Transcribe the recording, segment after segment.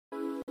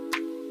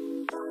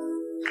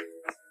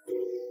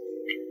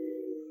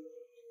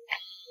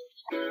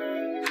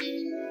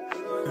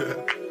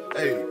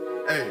Hey,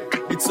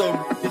 he told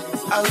me,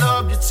 I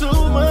love you too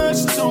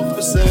much to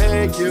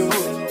forsake you.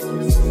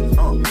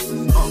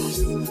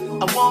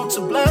 I want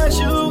to bless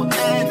you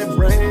and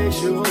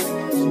embrace you.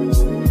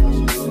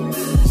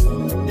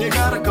 You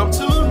gotta come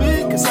to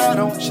me, cause I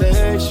don't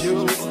chase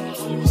you.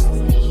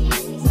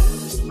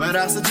 But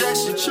I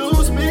suggest you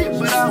choose me,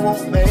 but I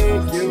won't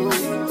make you.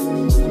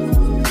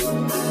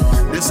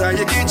 This how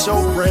you get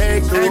your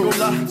breakthrough. I ain't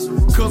gonna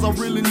lie, cause I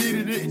really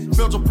needed it.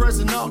 Felt your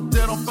presence out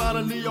there, I'm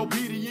finally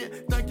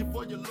obedient. Thank you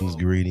for your love.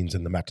 Greetings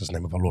in the matchless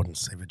name of our Lord and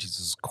Savior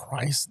Jesus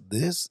Christ.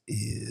 This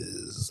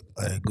is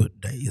a good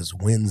day. It's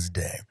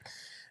Wednesday.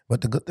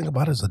 But the good thing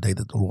about it is a day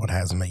that the Lord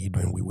has made,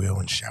 and we will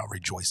and shall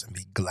rejoice and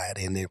be glad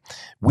in it.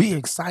 We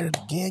excited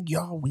again,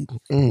 y'all. We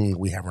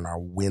having our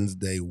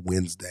Wednesday,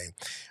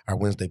 our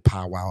Wednesday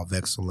powwow of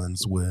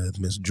excellence with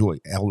Miss Joy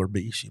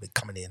Ellerbe. She'll be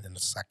coming in a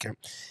second,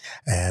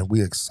 and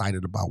we're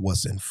excited about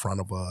what's in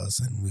front of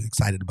us, and we're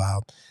excited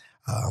about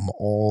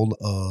all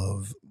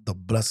of the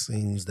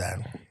blessings that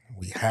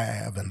we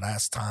have. And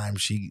last time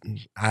she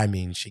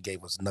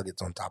gave us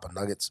nuggets on top of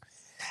nuggets,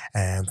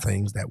 and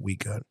things that we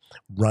could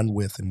run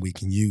with and we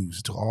can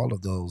use. To all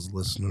of those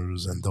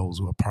listeners and those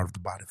who are part of the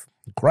body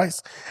of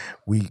Christ,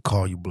 we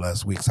call you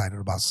blessed. We're excited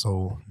about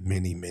so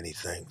many, many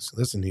things.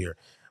 Listen here,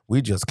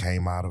 we just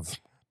came out of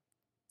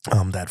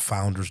that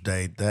Founders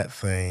Day. That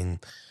thing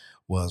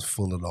was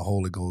full of the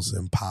Holy Ghost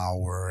and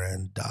power,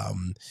 and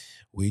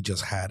we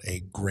just had a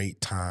great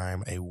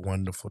time, a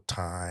wonderful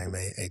time,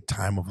 a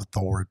time of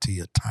authority,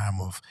 a time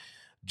of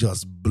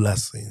just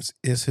blessings.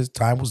 His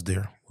time was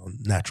there. Well,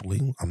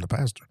 naturally, I'm the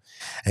pastor.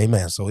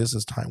 Amen. So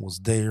his time was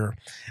there.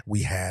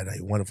 We had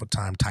a wonderful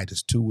time.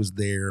 Titus 2 was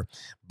there.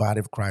 Body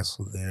of Christ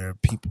was there.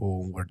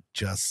 People were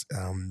just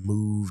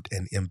moved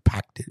and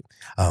impacted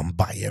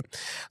by it.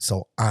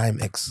 So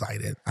I'm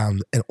excited.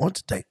 And on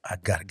today, I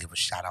got to give a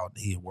shout out.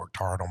 He worked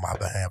hard on my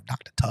behalf.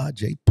 Dr. Todd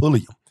J.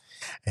 Pulliam.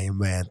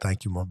 Amen.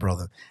 Thank you, my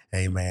brother.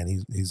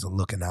 Amen. He's a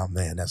looking out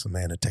man. That's a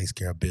man that takes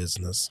care of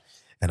business.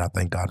 And I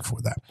thank God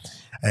for that.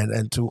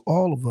 And to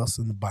all of us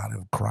in the body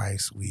of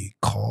Christ, we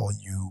call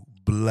you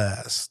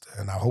blessed.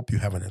 And I hope you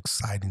have an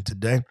exciting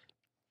today.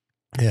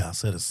 Yeah, I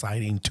said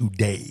exciting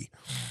today.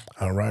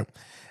 All right.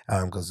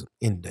 Because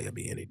any day will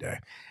be any day.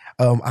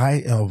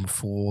 I am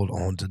full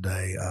on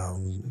today,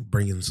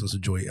 bringing Sister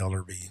Joy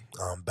Ellerbe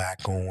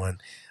back on,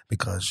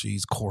 because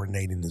she's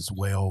coordinating as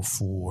well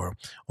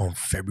on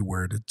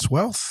February the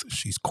 12th.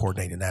 She's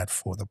coordinating that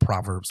for the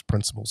Proverbs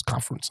Principles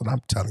Conference. And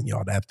I'm telling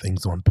y'all, that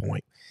thing's on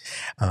point.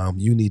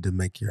 You need to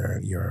make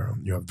your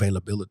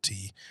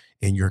availability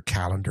in your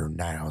calendar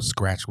now.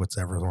 Scratch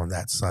whatever's on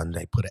that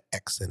Sunday, put an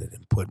X in it,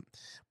 and put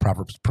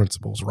Proverbs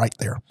Principles right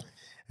there,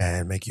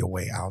 and make your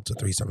way out to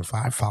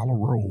 375 Fowler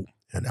Road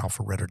in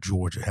Alpharetta,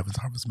 Georgia, Heaven's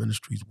Harvest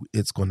Ministries.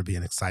 It's going to be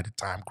an exciting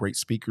time. Great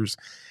speakers,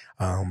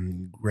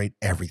 great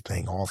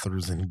everything,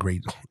 authors, and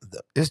great.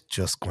 It's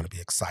just going to be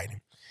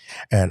exciting.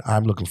 And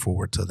I'm looking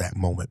forward to that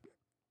moment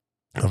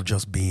of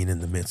just being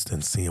in the midst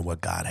and seeing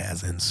what God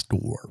has in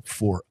store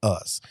for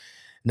us.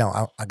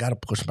 Now, I got to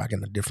push back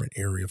in a different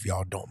area if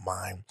y'all don't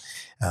mind.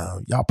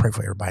 Y'all pray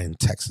for everybody in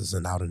Texas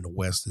and out in the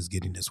West is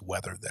getting this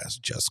weather that's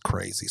just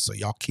crazy. So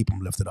y'all keep them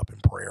lifted up in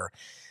prayer.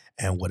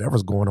 And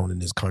whatever's going on in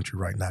this country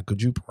right now,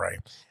 could you pray?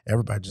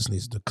 Everybody just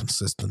needs to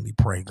consistently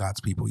pray,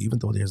 God's people, even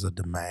though there's a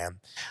demand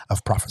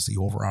of prophecy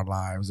over our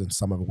lives, and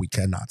some of it we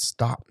cannot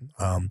stop.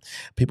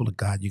 People of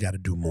God, you got to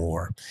do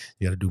more.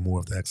 You got to do more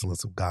of the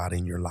excellence of God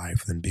in your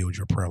life and build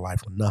your prayer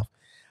life enough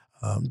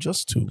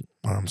just to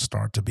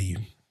start to be,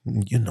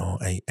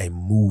 a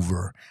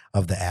mover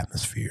of the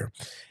atmosphere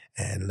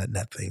and letting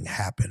that thing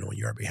happen on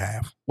your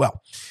behalf.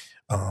 Well,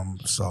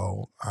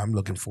 so I'm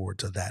looking forward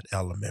to that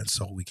element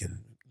so we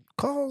can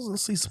cause and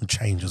see some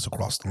changes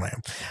across the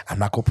land. I'm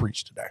not going to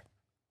preach today.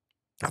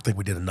 I think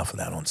we did enough of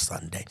that on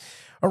Sunday.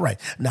 All right.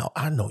 Now,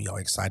 I know y'all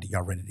excited.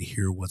 Y'all ready to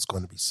hear what's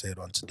going to be said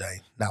on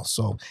today. Now,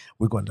 so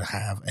we're going to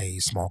have a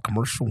small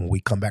commercial. When we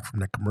come back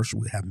from that commercial,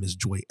 we have Miss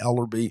Joy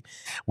Ellerbe.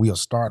 We'll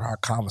start our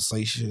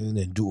conversation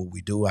and do what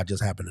we do. I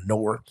just happen to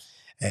know her.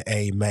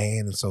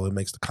 Amen. And so it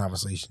makes the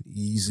conversation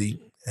easy.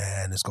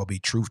 And it's going to be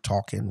truth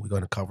talking. We're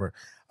going to cover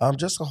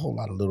just a whole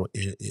lot of little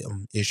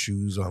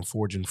issues on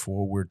forging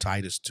forward,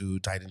 Titus 2,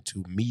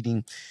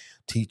 meeting,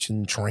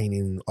 teaching,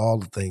 training, all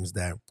the things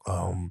that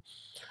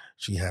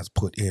she has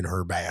put in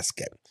her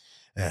basket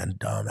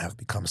and have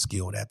become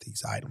skilled at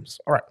these items.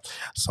 All right.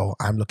 So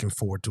I'm looking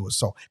forward to it.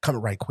 So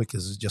coming right quick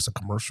is just a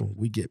commercial. When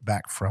we get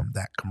back from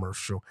that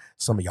commercial,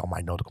 some of y'all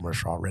might know the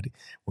commercial already.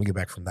 When we get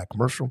back from that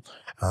commercial,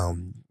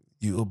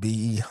 you'll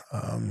be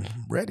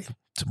ready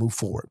to move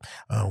forward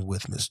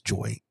with Miss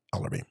Joy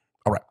Ellerbe.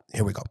 All right,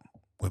 here we go.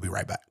 We'll be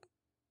right back.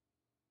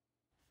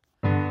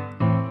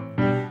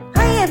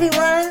 Hi,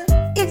 everyone.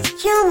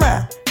 It's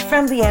Kilma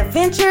from the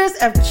Adventures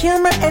of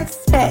Kilma and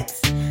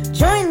Specs.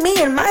 Join me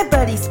and my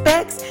buddy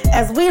Specs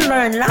as we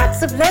learn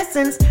lots of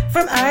lessons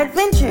from our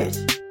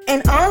adventures.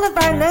 And all of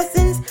our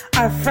lessons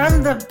are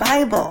from the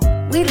Bible.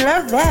 We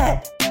love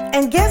that.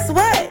 And guess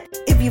what?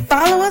 If you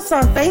follow us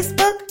on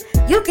Facebook,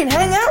 you can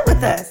hang out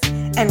with us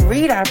and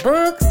read our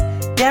books,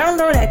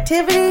 download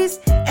activities,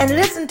 and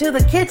listen to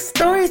the kids'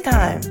 story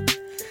time.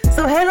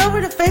 So head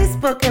over to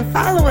Facebook and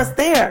follow us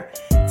there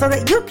so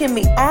that you can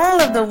meet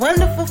all of the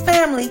wonderful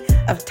family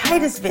of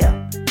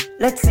Titusville.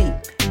 Let's see,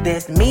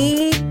 there's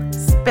me,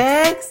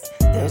 Specs,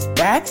 there's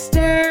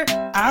Baxter,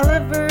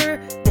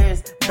 Oliver,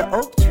 there's the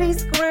Oak Tree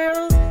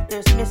Squirrels,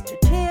 there's Mr.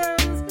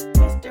 Timms,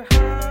 Mr.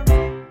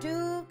 Hobbs,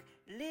 Duke,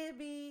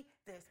 Libby,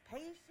 there's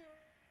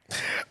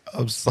Patience.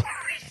 I'm sorry.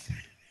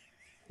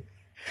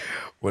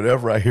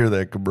 Whenever I hear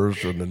that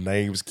commercial and the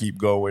names keep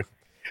going,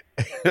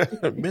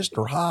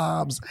 Mr.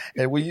 Hobbs,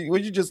 and when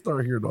you just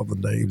start hearing all the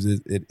names,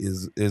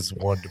 it's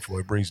wonderful.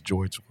 It brings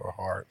joy to our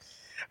heart.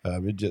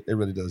 It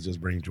really does just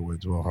bring joy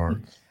to our heart.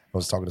 I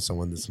was talking to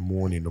someone this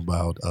morning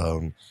about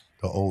the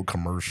old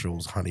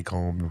commercials,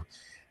 honeycomb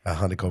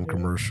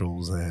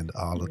commercials, and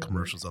all the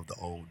commercials of the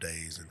old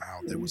days, and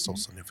how they were so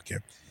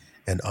significant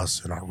in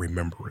us and our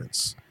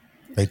remembrance.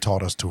 They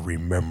taught us to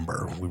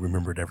remember. We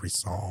remembered every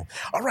song.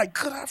 All right,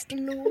 good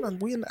afternoon.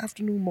 And we're in the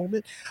afternoon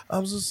moment.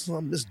 This is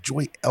Miss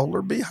Joy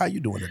Ellerbe. How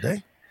you doing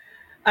today?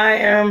 I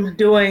am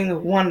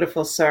doing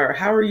wonderful, sir.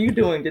 How are you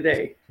doing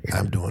today?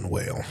 I'm doing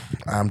well.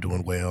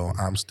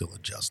 I'm still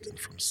adjusting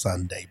from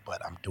Sunday,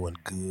 but I'm doing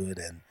good,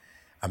 and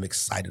I'm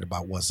excited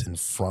about what's in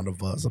front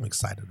of us. I'm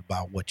excited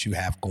about what you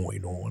have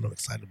going on. I'm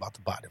excited about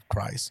the body of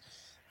Christ.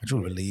 I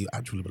truly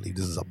believe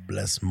this is a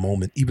blessed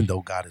moment, even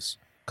though God has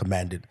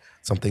commanded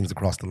some things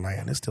across the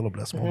land. It's still a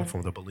blessed moment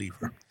for the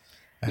believer.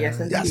 Yes,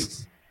 indeed.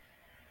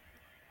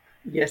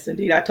 Yes,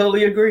 indeed. I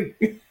totally agree.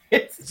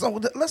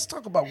 So let's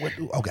talk about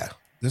okay,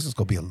 this is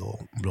going to be a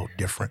little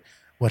different.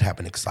 What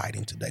happened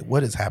exciting today?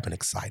 What has happened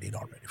exciting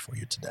already for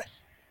you today?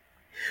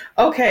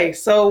 Okay,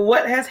 so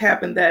what has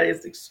happened that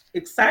is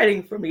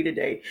exciting for me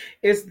today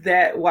is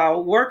that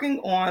while working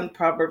on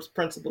Proverbs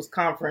Principles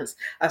Conference,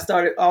 I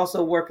started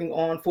also working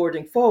on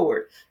Forging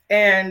Forward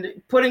and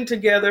putting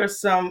together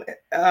some,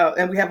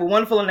 and we have a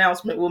wonderful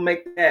announcement. We'll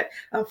make that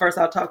first.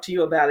 I'll talk to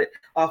you about it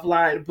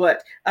offline,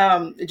 but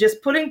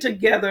just putting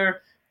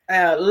together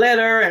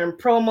letter and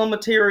promo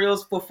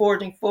materials for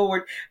Forging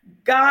Forward.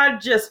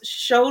 God just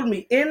showed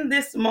me in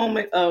this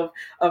moment of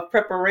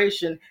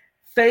preparation.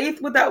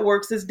 Faith without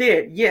works is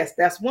dead. Yes,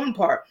 that's one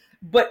part.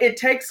 But it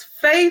takes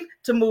faith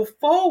to move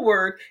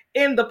forward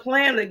in the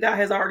plan that God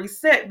has already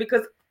set,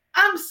 because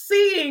I'm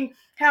seeing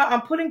how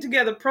I'm putting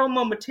together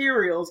promo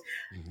materials.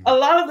 Mm-hmm. A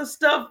lot of the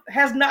stuff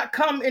has not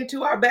come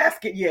into our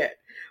basket yet,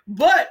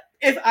 but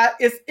it's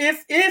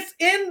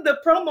in the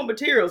promo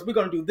materials. We're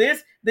going to do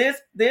this.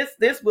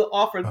 We'll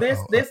offer this,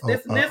 and this.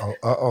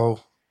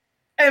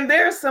 And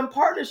there's some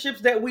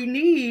partnerships that we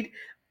need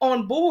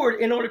on board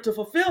in order to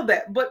fulfill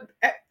that. But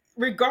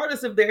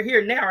regardless if they're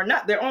here now or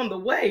not, they're on the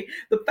way.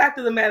 The fact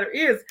of the matter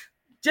is,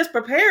 just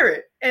prepare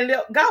it, and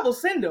God will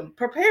send them.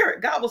 Prepare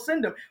it, God will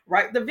send them.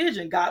 Write the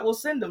vision, God will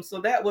send them. So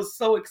that was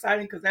so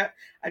exciting, because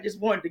I just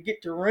wanted to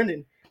get to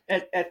running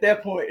at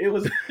that point. It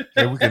was,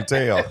 and we can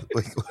tell,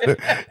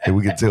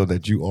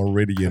 that you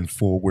already in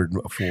forward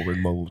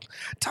mode.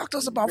 Talk to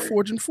us about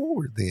Forging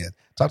Forward. Then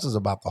talk to us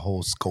about the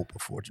whole scope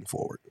of Forging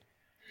Forward.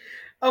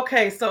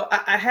 Okay, so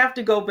I have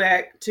to go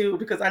back to,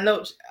 because I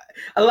know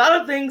a lot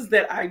of things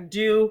that I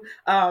do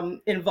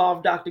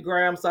involve Dr.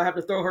 Graham, so I have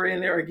to throw her in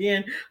there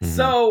again. Mm-hmm.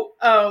 So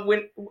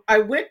when I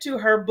went to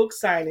her book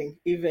signing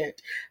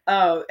event,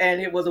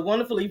 and it was a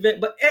wonderful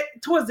event, but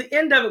towards the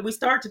end of it, we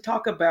started to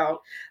talk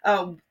about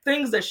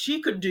things that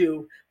she could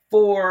do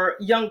for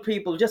young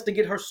people, just to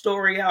get her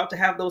story out, to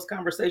have those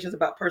conversations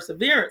about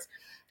perseverance.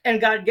 And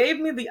God gave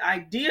me the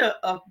idea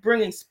of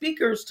bringing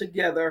speakers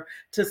together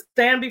to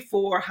stand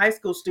before high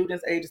school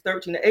students ages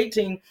 13 to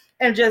 18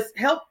 and just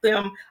help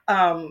them,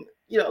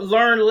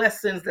 learn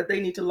lessons that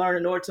they need to learn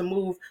in order to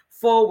move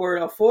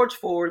forward or forge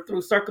forward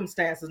through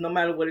circumstances, no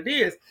matter what it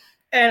is.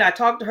 And I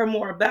talked to her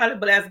more about it,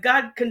 but as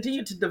God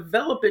continued to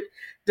develop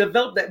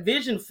that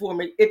vision for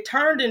me, it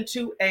turned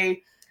into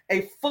a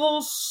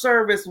full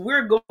service.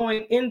 We're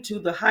going into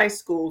the high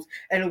schools,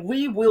 and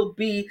we will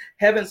be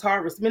Heaven's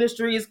Harvest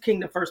Ministries,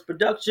 Kingdom First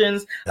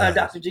Productions,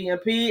 Dr.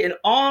 GMP, and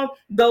all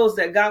those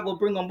that God will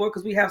bring on board,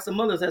 because we have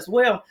some others as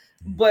well.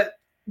 But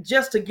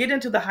just to get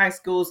into the high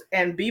schools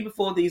and be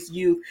before these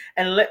youth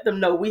and let them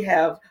know we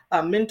have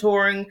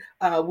mentoring,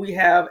 we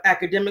have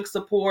academic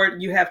support,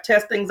 you have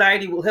test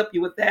anxiety, we'll help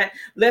you with that.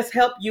 Let's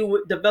help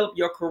you develop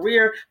your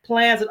career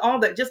plans and all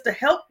that, just to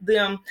help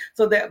them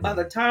so that by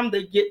the time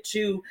they get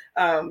to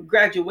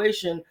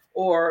graduation,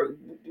 or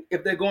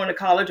if they're going to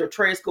college or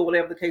trade school,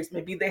 whatever the case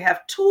may be, they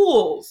have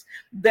tools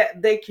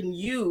that they can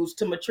use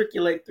to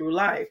matriculate through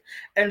life.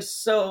 And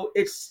so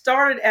it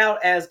started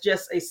out as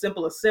just a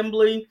simple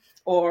assembly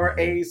or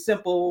a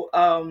simple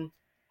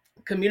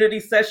community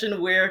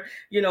session where,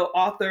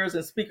 authors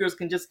and speakers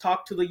can just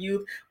talk to the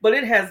youth. But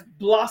it has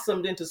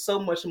blossomed into so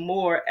much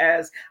more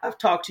as I've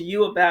talked to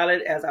you about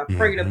it, as I've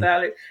prayed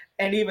about it.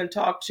 and even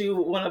talked to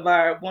one of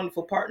our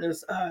wonderful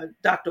partners,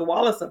 Dr.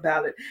 Wallace,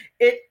 about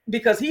it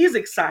because he's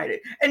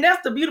excited. And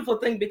that's the beautiful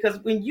thing, because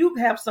when you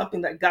have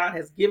something that God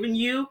has given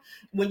you,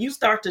 when you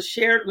start to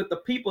share it with the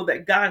people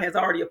that God has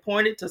already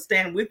appointed to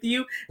stand with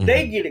you,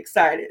 they get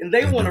excited and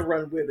they want to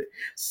run with it.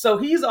 So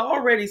he's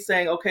already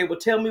saying, okay, well,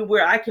 tell me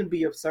where I can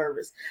be of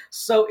service.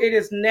 So it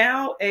is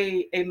now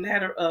a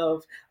matter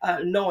of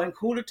knowing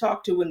who to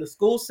talk to in the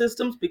school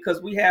systems,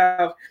 because we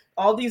have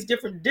all these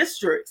different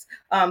districts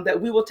that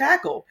we will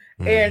tackle.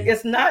 And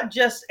it's not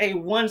just a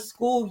one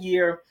school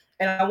year.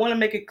 And I want to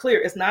make it clear,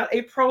 it's not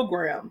a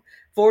program.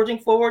 Forging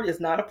Forward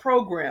is not a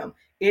program.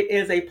 It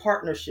is a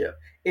partnership.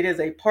 It is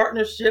a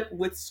partnership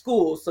with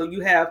schools. So you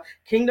have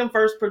Kingdom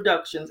First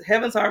Productions,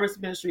 Heaven's Harvest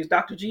Ministries,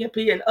 Dr.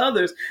 GMP, and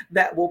others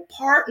that will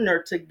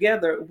partner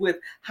together with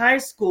high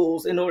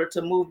schools in order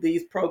to move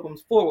these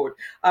programs forward.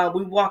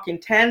 We walk in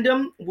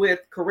tandem with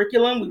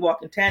curriculum. We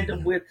walk in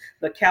tandem with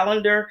the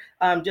calendar,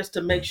 just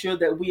to make sure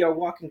that we are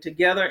walking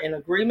together in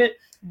agreement.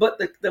 But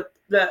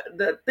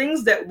the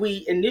things that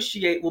we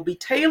initiate will be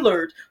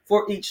tailored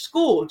for each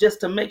school, just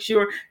to make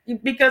sure,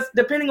 because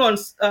depending on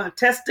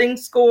testing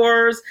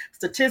scores,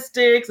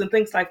 statistics, and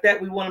things like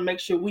that, we want to make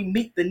sure we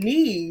meet the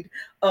need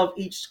of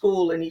each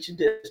school and each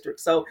district.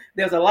 So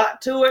there's a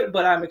lot to it,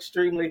 but I'm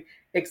extremely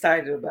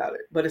excited about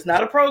it. But it's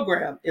not a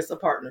program, it's a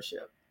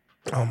partnership.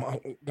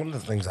 One of the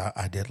things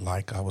I did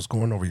like, I was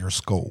going over your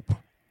scope,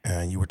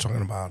 and you were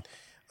talking about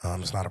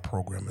it's not a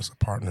program, it's a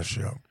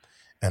partnership.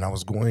 And I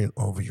was going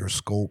over your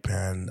scope,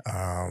 and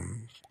I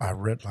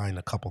redlined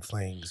a couple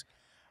things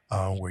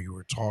where you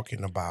were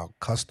talking about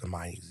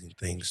customizing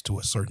things to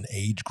a certain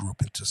age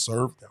group and to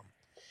serve them.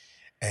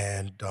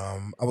 And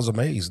I was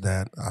amazed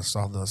that I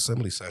saw the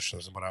assembly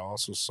sessions, but I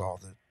also saw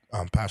the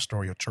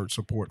pastoral church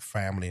support,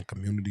 family and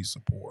community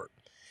support.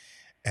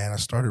 And I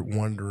started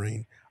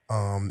wondering,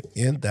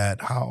 in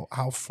that,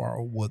 how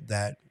far would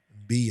that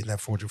be in that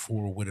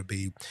 44? Would it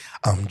be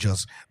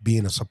just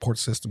being a support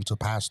system to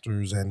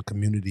pastors and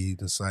community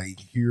to say,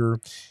 here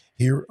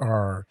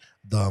are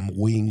the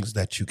wings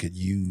that you could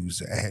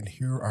use, and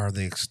here are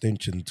the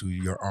extension to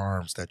your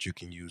arms that you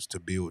can use to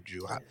build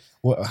you?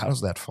 How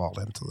does that fall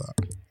into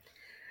that?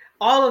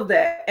 All of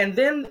that. And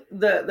then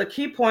the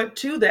key point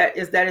to that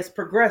is that it's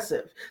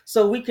progressive.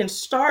 So we can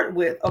start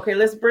with, okay,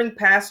 let's bring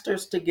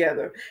pastors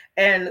together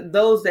and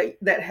those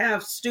that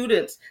have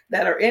students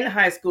that are in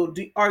high school.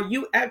 Are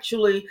you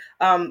actually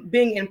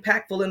being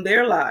impactful in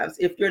their lives?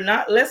 If you're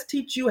not, let's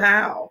teach you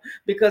how,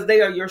 because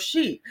they are your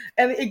sheep.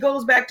 And it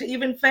goes back to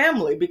even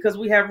family, because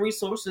we have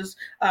resources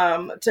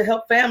to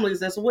help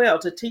families as well,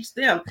 to teach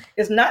them.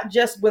 It's not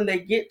just when they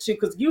get to,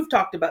 because you've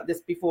talked about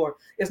this before,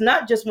 it's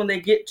not just when they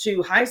get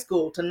to high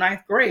school, to ninth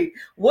grade.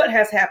 What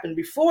has happened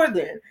before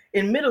then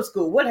in middle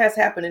school? What has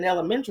happened in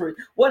elementary?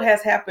 What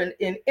has happened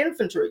in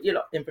infantry?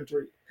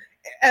 Infantry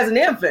as an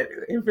infant,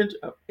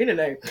 in a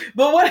name.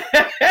 But what? You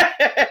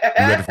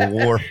ready for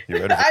war?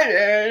 You ready?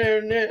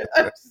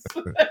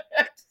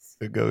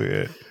 Go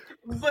ahead.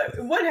 But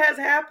what has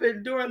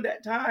happened during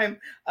that time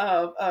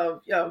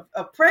of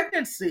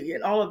pregnancy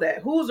and all of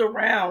that? Who's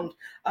around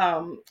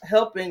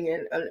helping,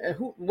 and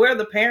where are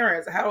the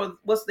parents?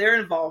 What's their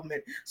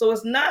involvement? So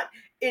it's not.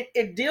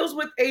 It deals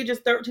with ages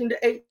 13 to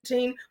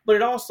 18, but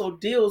it also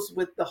deals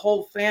with the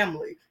whole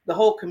family, the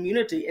whole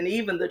community, and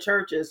even the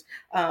churches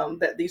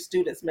that these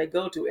students may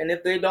go to. And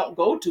if they don't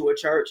go to a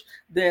church,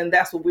 then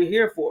that's what we're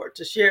here for,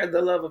 to share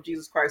the love of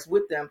Jesus Christ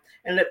with them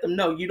and let them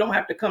know you don't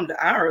have to come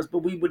to ours, but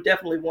we would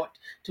definitely want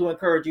to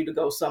encourage you to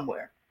go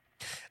somewhere.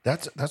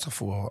 That's a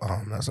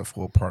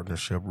full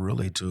partnership,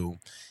 really, to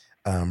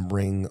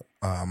bring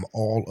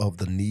all of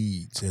the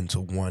needs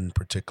into one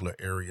particular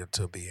area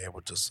to be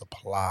able to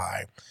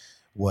supply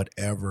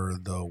whatever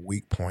the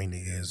weak point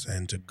is,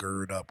 and to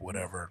gird up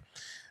whatever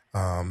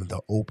the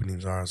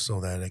openings are,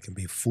 so that it can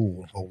be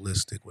full,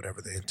 holistic,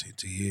 whatever the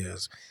entity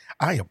is.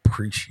 I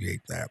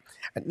appreciate that.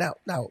 And now,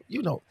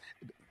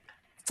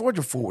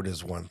 Forging Forward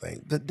is one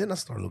thing. Then I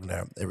started looking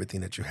at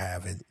everything that you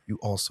have, and you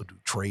also do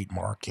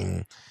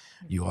trademarking.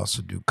 You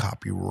also do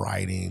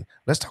copywriting.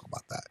 Let's talk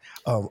about that.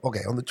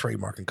 Okay, on the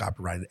trademark and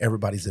copywriting,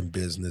 everybody's in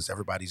business.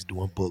 Everybody's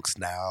doing books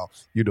now.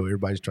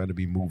 Everybody's trying to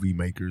be movie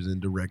makers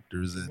and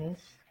directors. And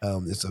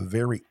it's a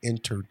very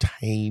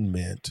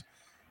entertainment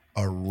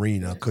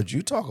arena. Could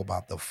you talk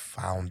about the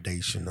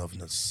foundation of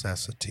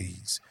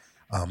necessities,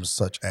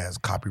 such as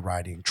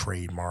copywriting,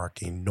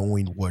 trademarking,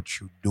 knowing what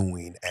you're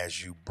doing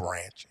as you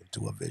branch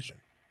into a vision?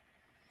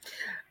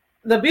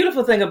 The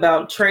beautiful thing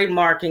about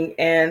trademarking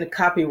and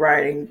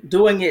copywriting,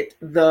 doing it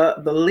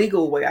the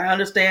legal way. I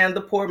understand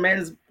the poor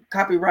man's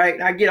copyright,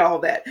 I get all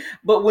that.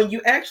 But when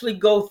you actually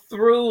go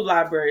through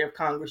Library of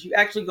Congress, you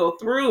actually go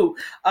through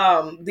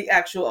the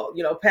actual,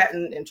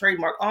 patent and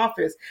trademark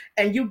office,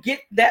 and you get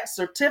that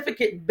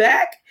certificate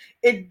back,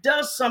 it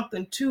does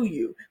something to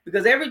you.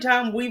 Because every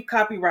time we've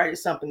copyrighted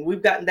something,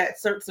 we've gotten that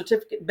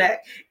certificate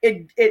back,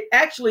 it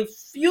actually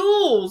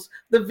fuels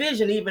the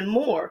vision even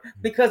more,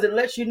 because it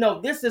lets you know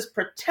this is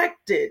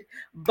protected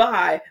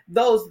by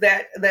those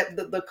that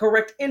the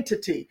correct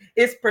entity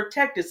is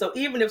protected. So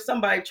even if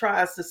somebody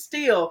tries to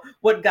steal fulfill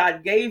what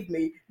God gave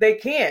me, they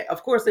can't.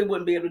 Of course, they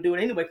wouldn't be able to do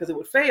it anyway because it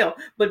would fail.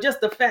 But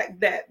just the fact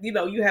that,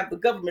 you have the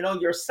government on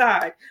your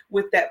side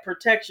with that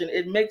protection,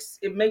 it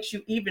makes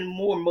you even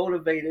more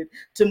motivated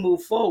to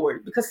move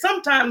forward, because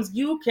sometimes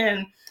you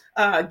can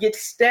get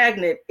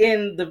stagnant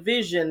in the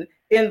vision,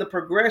 in the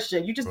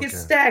progression. You just get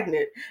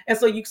stagnant. And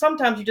so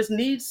sometimes you just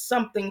need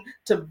something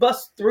to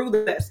bust through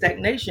that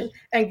stagnation.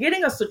 And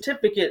getting a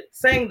certificate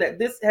saying that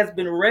this has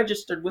been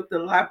registered with the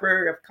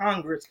Library of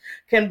Congress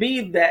can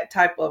be that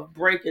type of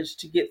breakage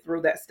to get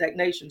through that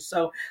stagnation.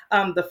 So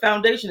the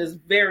foundation is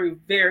very,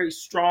 very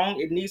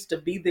strong. It needs to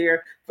be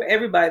there for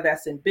everybody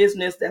that's in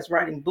business, that's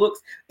writing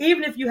books.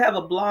 Even if you have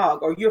a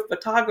blog or you're a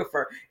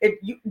photographer,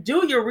 you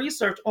do your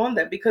research on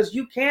that, because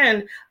you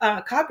can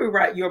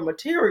copyright your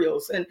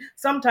materials. And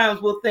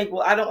sometimes we'll think,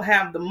 well, I don't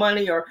have the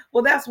money, or,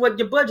 well, that's what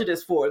your budget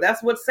is for.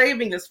 That's what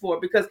saving is for,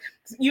 because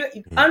you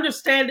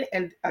understand,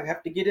 and I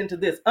have to get into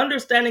this,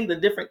 understanding the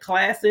different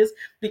classes,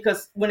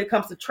 because when it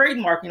comes to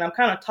trademarking, I'm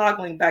kind of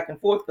toggling back and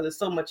forth because there's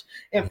so much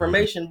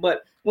information.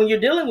 But when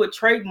you're dealing with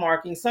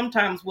trademarking,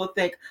 sometimes we'll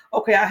think,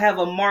 okay, I have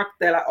a mark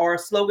or a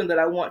slogan that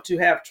I want to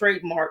have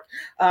trademarked,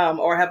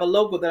 or have a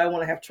logo that I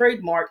want to have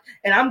trademarked,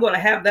 and I'm going to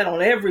have that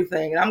on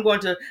everything, and I'm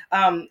going to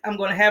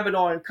have it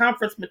on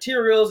conference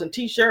materials and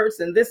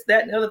T-shirts and this,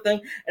 that, and the other thing,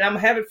 and I'm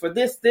going to have it for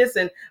this,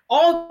 and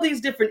all these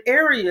different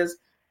areas.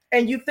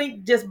 And you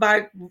think just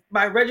by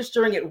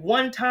registering it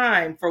one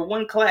time for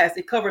one class,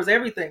 it covers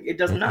everything. It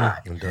does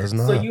not. It does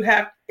not.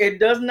 So it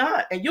does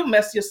not. And you'll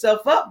mess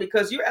yourself up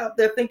because you're out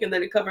there thinking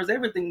that it covers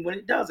everything when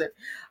it doesn't.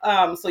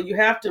 So you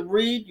have to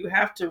read, you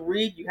have to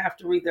read.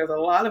 There's a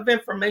lot of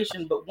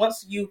information, but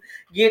once you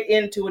get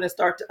into it and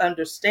start to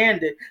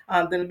understand it,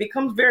 then it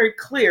becomes very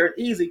clear and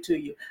easy to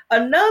you.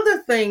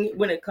 Another thing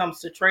when it comes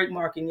to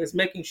trademarking is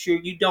making sure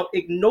you don't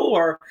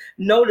ignore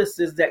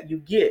notices that you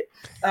get,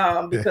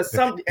 because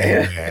some...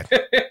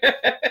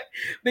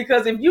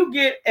 Because if you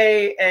get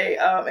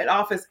an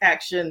office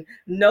action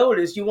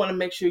notice, you want to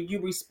make sure you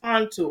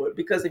respond to it.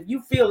 Because if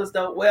you feel as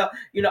though, well,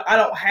 I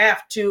don't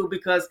have to,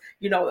 because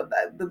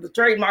the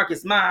trademark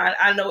is mine,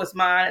 I know it's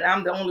mine, and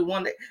I'm the only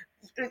one that...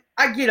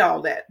 I get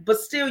all that, but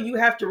still you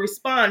have to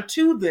respond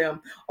to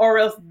them, or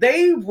else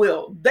they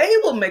will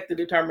make the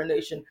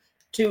determination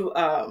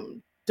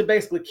to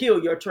basically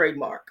kill your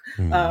trademark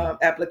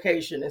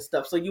application and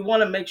stuff. So you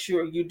want to make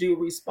sure you do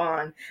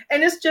respond.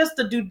 And it's just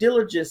the due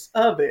diligence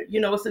of it.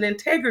 It's an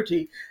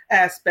integrity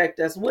aspect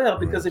as well,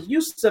 because if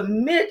you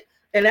submit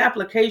an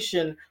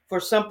application for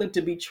something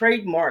to be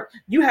trademarked,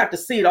 you have to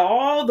see it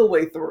all the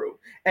way through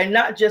and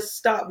not just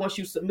stop once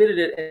you submitted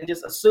it and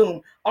just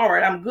assume, all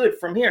right, I'm good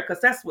from here,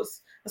 because that's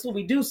what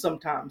we do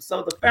sometimes.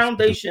 So the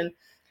foundation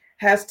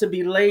has to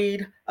be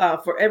laid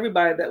for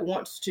everybody that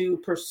wants to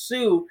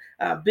pursue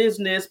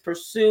business,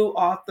 pursue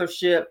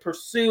authorship,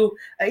 pursue,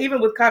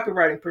 even with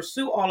copywriting,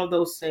 pursue all of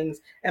those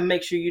things, and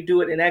make sure you do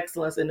it in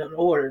excellence and in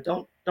order.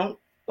 Don't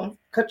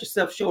cut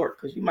yourself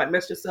short, because you might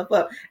mess yourself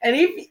up. And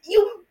if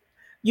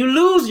you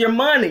lose your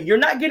money, you're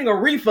not getting a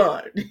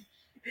refund.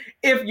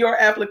 If your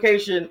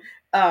application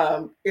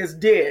is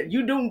dead,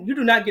 you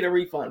do not get a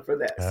refund for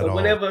that. So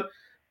whatever,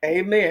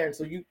 amen.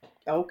 So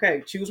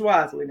choose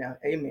wisely now.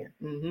 Amen.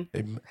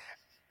 Mm-hmm.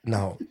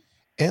 Now,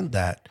 in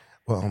that,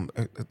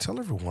 tell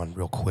everyone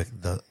real quick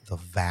the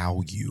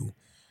value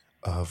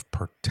of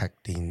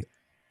protecting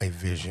a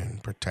vision,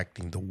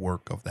 protecting the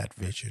work of that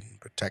vision,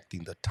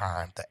 protecting the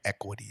time, the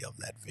equity of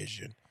that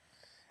vision,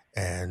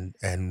 and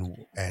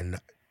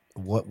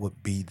what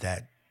would be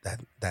that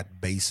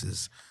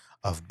basis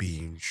of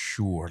being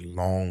sure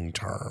long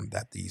term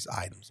that these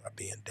items are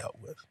being dealt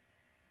with.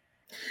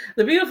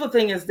 The beautiful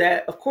thing is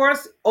that, of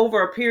course,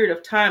 over a period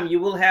of time, you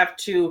will have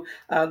to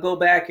go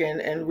back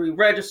and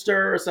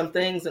re-register some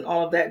things and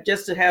all of that,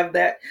 just to have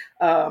that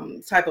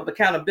type of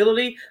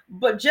accountability.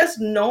 But just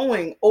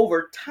knowing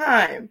over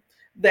time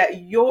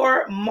that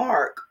your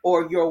mark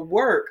or your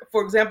work,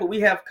 for example, we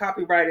have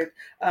copyrighted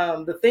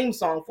the theme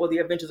song for The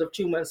Adventures of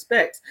Chuma and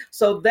Specs.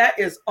 So that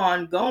is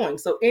ongoing.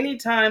 So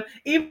anytime,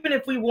 even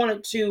if we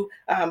wanted to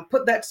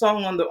put that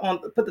song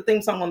put the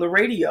theme song on the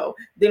radio,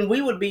 then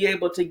we would be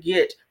able to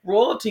get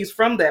royalties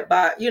from that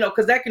by,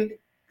 because that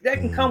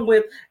can come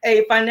with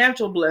a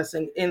financial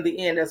blessing in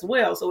the end as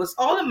well. So it's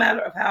all a matter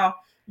of how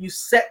you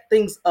set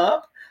things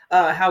up,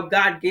 how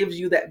God gives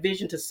you that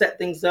vision to set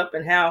things up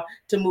and how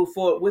to move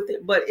forward with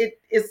it. But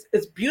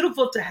it's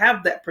beautiful to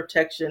have that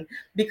protection,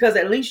 because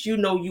at least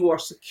you are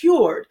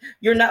secured.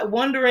 You're not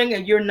wondering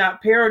and you're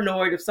not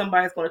paranoid if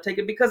somebody's going to take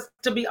it, because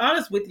to be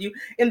honest with you,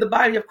 in the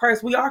body of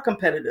Christ, we are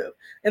competitive.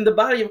 In the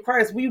body of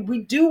Christ, we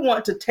do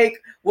want to take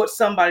what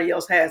somebody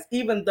else has,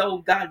 even though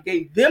God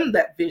gave them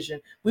that vision.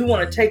 We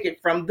want to take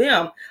it from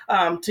them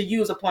to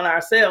use upon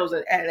ourselves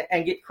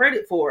and get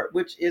credit for it,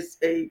 which is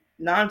a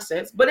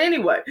nonsense. But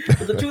anyway,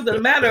 but the truth of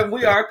the matter,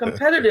 we are a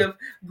competitive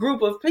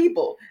group of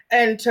people.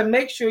 And to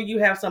make sure you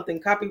have something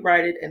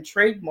copyrighted and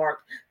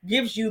trademarked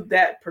gives you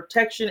that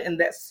protection and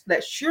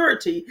that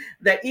surety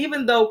that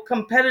even though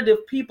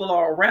competitive people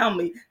are around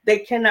me, they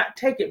cannot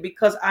take it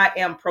because I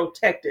am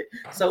protected.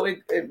 So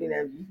you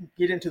can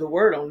get into the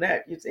word on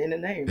that. It's in the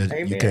name.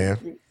 Amen. You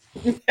can.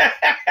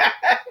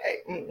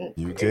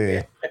 You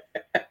can.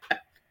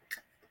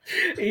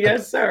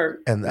 Yes, sir.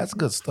 And that's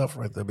good stuff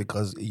right there,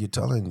 because you're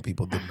telling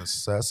people the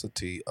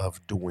necessity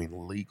of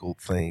doing legal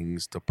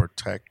things to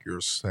protect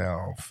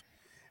yourself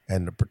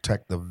and to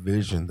protect the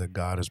vision that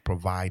God has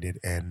provided,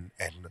 and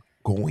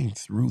going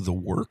through the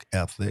work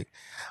ethic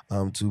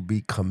to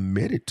be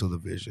committed to the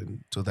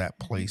vision, to that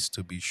place,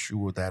 to be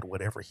sure that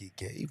whatever he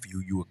gave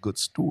you, you're a good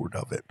steward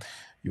of it.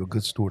 You're a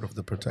good steward of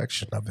the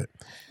protection of it.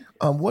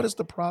 What is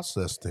the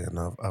process then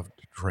of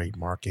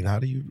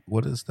trademarking?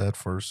 What is that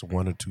first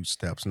 1 or 2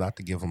 steps? Not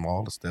to give them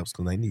all the steps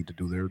because they need to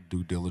do their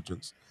due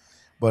diligence.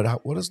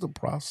 But what is the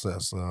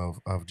process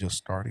of just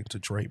starting to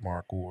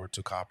trademark or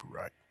to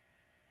copyright?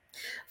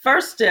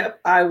 First step,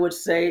 I would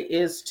say,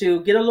 is to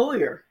get a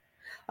lawyer.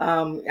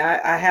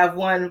 I have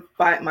one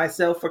by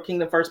myself for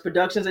Kingdom First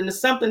Productions, and it's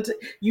something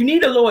you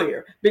need a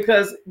lawyer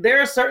because there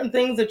are certain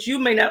things that you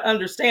may not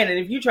understand. And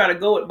if you try to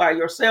go it by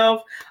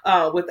yourself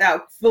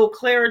without full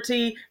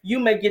clarity, you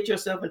may get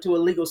yourself into a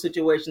legal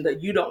situation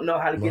that you don't know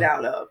how to get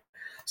out of.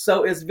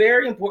 So it's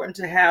very important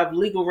to have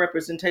legal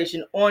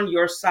representation on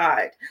your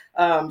side.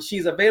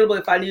 She's available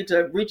if I need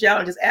to reach out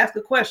and just ask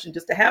a question,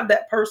 just to have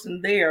that person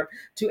there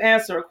to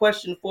answer a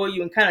question for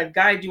you and kind of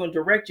guide you and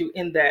direct you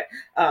in that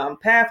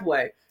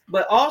pathway.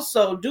 But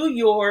also do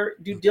your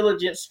due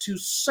diligence to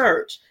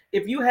search.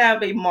 If you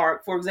have a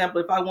mark, for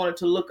example, if I wanted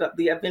to look up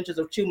the Adventures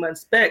of Chuma and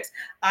Specs,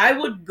 I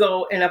would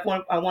go, and if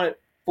I wanted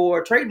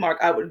for a trademark,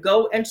 I would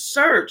go and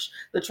search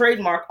the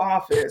trademark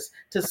office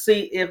to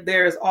see if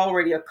there is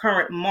already a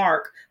current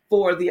mark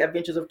for the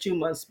Adventures of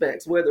Chuma and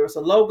Specs, whether it's a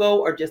logo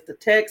or just the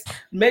text.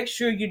 Make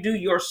sure you do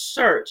your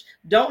search.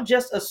 Don't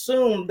just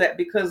assume that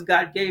because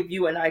God gave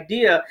you an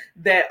idea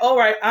that, all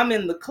right, I'm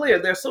in the clear.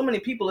 There's so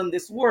many people in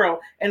this world,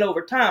 and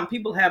over time,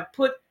 people have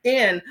put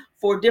in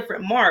for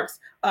different marks,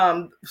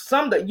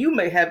 some that you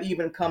may have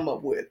even come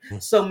up with.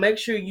 So make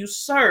sure you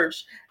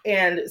search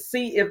and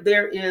see if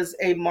there is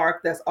a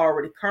mark that's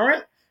already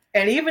current.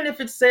 And even if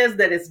it says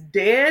that it's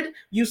dead,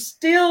 you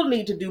still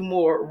need to do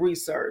more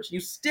research. You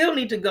still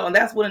need to go. And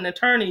that's when an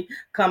attorney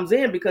comes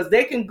in, because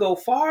they can go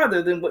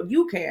farther than what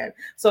you can.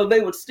 So they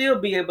would still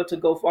be able to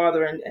go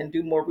farther and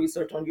do more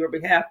research on your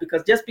behalf,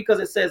 because just because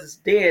it says it's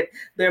dead,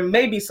 there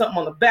may be something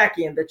on the back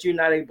end that you're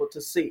not able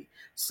to see.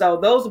 So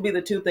those would be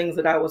the 2 things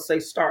that I would say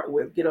start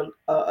with. Get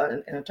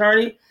an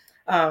attorney.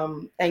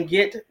 And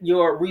get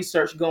your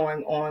research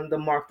going on the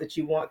mark that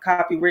you want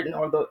copywritten,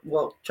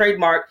 or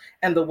trademark,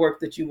 and the work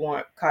that you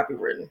want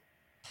copywritten.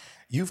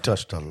 You've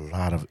touched a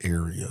lot of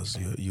areas.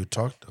 You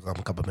talked a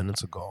couple of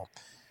minutes ago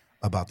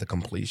about the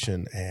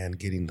completion and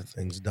getting the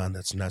things done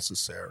that's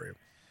necessary.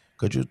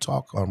 Could you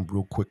talk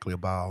real quickly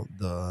about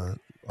the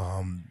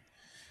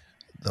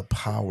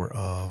power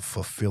of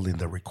fulfilling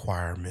the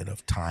requirement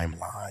of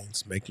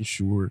timelines, making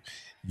sure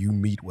you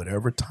meet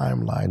whatever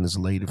timeline is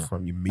laid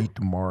from you, meet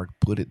the mark,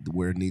 put it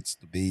where it needs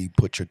to be,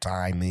 put your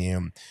time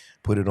in,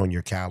 put it on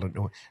your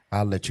calendar.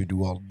 I'll let you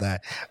do all of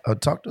that.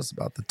 Talk to us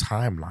about the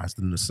timelines,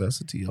 the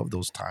necessity of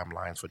those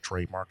timelines for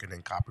trademarking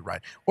and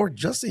copyright, or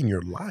just in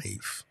your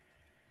life.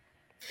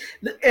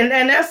 And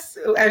that's,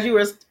 as you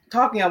were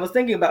talking, I was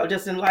thinking about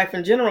just in life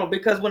in general,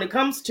 because when it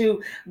comes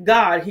to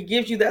God, he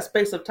gives you that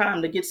space of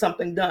time to get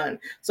something done.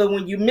 So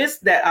when you miss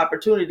that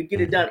opportunity to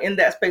get it done in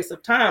that space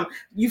of time,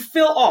 you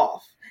feel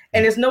off.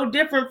 And it's no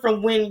different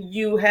from when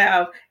you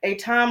have a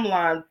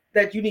timeline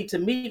that you need to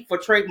meet for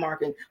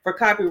trademarking, for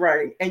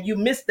copywriting, and you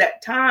miss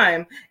that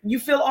time, you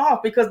feel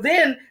off, because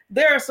then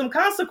there are some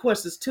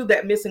consequences to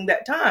that missing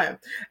that time.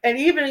 And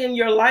even in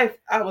your life,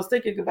 I was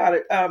thinking about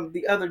it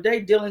the other day,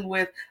 dealing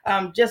with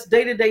just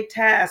day-to-day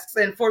tasks.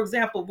 And for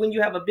example, when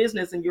you have a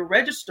business and you're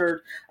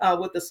registered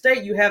with the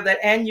state, you have that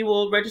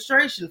annual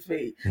registration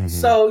fee. Mm-hmm.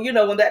 So,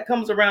 when that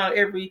comes around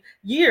every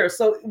year.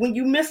 So when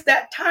you miss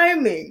that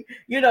timing,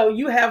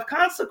 you have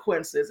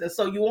consequences. And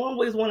so you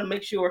always want to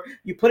make sure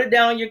you put it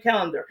down on your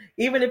calendar.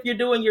 Even if you're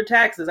doing your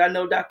taxes, I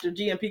know Dr.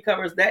 GMP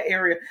covers that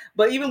area,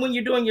 but even when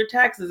you're doing your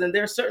taxes and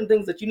there are certain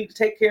things that you need to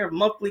take care of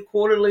monthly,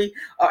 quarterly,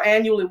 or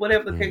annually,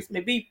 whatever the case may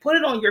be, put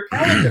it on your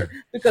calendar,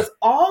 because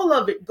all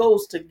of it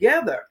goes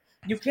together.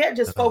 You can't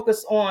just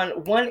focus on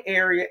one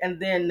area and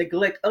then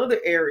neglect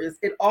other areas.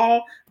 It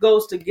all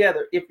goes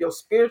together. If your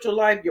spiritual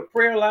life, your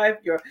prayer life,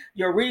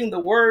 your reading the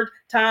word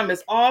time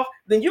is off,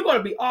 then you're going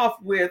to be off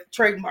with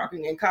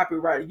trademarking and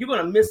copywriting. You're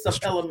going to miss some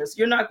elements.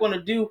 You're not going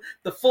to do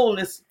the full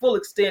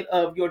extent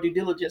of your due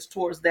diligence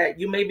towards that.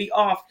 You may be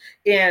off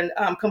in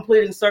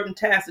completing certain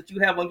tasks that you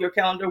have on your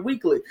calendar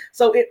weekly.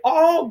 So it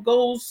all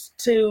goes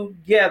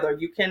together.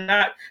 You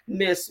cannot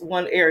miss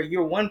one area.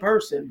 You're one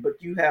person,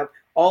 but you have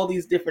all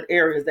these different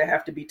areas that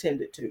have to be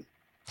tended to.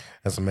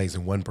 That's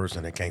amazing. One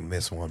person that can't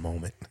miss one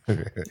moment.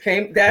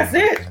 Okay, that's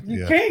it. You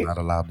Yeah, can't. not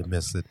allowed to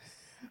miss it.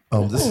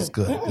 This is Mm-mm,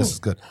 good. This mm-mm. is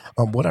good.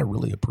 What I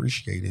really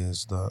appreciate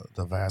is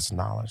the vast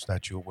knowledge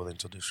that you're willing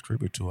to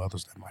distribute to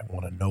others that might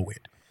want to know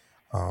it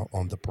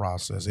on the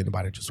process.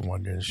 Anybody just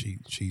wondering, she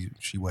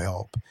will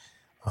help.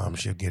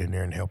 She'll get in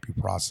there and help you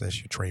process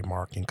your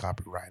trademarking,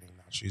 copywriting.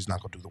 Now, she's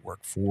not going to do the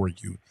work for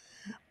you,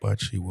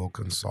 but she will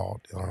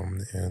consult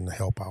and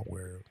help out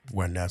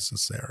where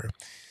necessary.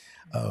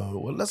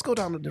 Well, let's go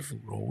down a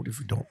different road if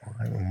you don't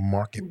mind. Mhm.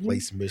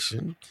 Marketplace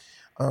mission.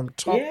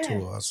 Talk Yeah.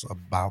 to us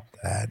about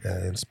that,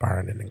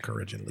 inspiring and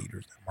encouraging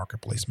leaders. That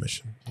marketplace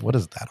mission. What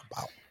is that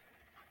about?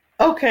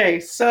 Okay,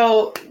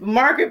 so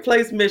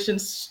marketplace mission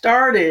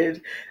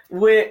started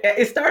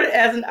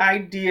as an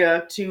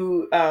idea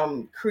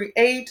to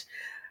create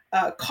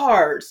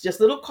cards,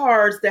 just little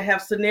cards that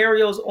have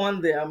scenarios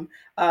on them,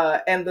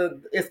 and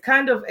it's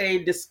kind of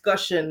a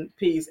discussion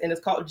piece, and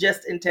it's called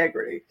Just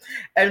Integrity.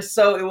 And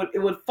so it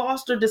would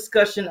foster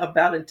discussion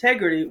about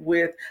integrity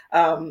with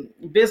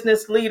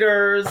business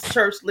leaders,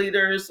 church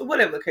leaders,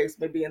 whatever the case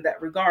may be in that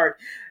regard.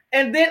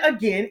 And then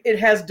again, it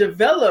has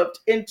developed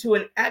into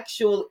an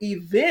actual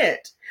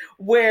event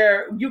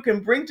where you can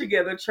bring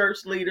together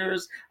church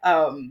leaders,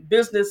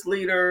 business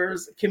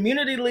leaders,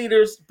 community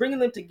leaders, bringing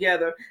them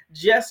together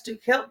just to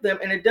help them.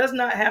 And it does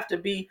not have to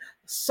be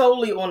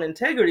solely on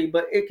integrity,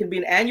 but it can be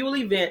an annual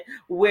event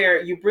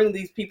where you bring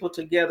these people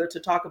together to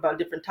talk about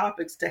different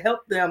topics to help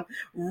them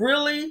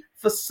really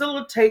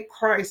facilitate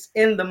Christ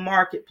in the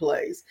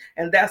marketplace.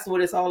 And that's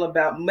what it's all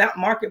about.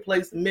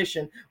 Marketplace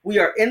mission. We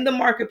are in the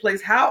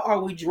marketplace. How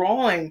are we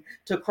drawing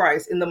to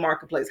Christ in the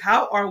marketplace?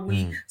 How are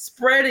we Mm.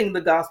 spreading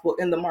the gospel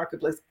in the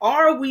marketplace?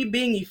 Are we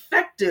being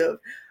effective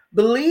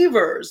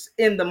believers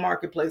in the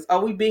marketplace? Are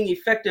we being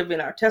effective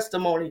in our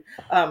testimony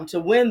to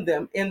win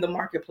them in the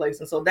marketplace?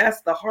 And so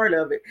that's the heart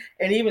of it.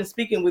 And even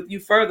speaking with you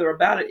further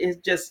about it, it's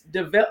just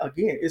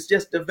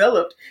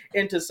developed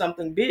into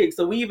something big.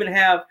 So we even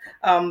have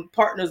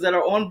partners that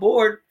are on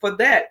board for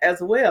that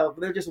as well.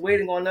 They're just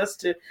waiting on us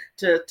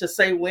to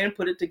say when,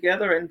 put it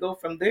together, and go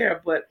from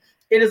there. But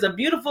it is a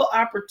beautiful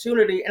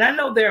opportunity. And I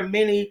know there are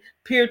many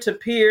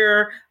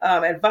peer-to-peer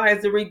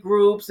advisory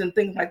groups and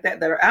things like that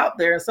that are out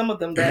there, and some of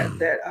them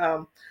that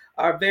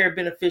are very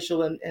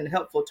beneficial and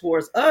helpful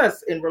towards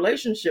us in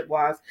relationship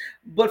wise.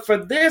 But for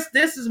this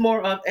is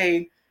more of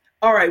a,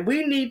 all right,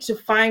 we need to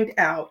find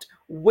out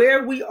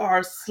where we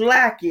are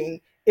slacking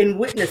in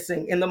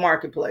witnessing in the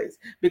marketplace,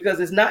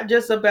 because it's not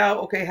just about,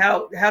 okay,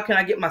 how can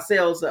I get my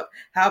sales up,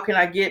 how can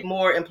I get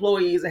more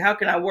employees, and how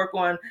can I work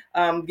on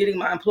getting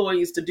my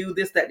employees to do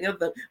this, that, and the other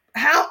thing.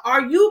 How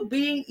are you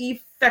being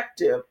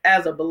effective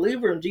as a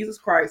believer in Jesus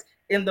Christ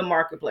in the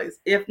marketplace?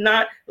 If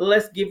not,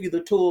 let's give you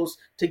the tools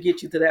to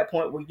get you to that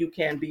point where you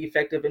can be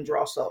effective and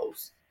draw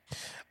souls.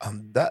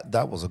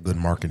 That was a good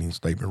marketing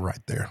statement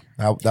right there.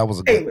 Amen. That was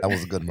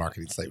a good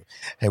marketing statement.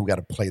 Hey, we got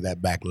to play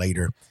that back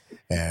later,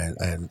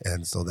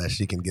 and so that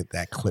she can get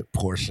that clip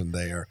portion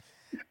there.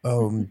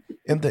 And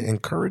the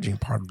encouraging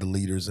part of the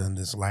leaders in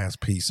this last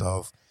piece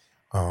of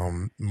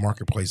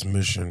marketplace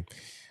mission.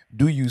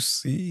 Do you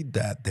see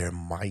that there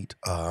might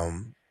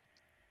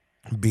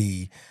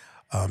be,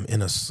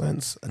 in a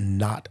sense,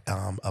 not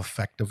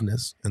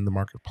effectiveness in the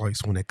marketplace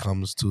when it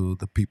comes to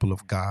the people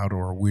of God,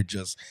 or we're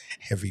just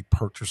heavy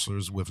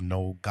purchasers with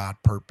no God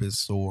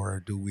purpose,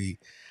 or do we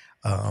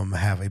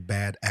have a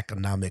bad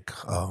economic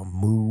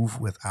move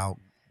without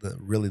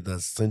the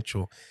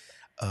essential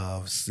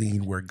of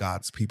seeing where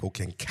God's people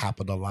can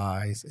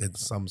capitalize in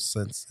some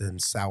sense in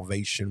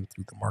salvation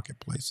through the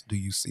marketplace? Do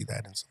you see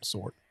that in some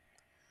sort?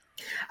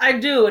 I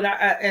do,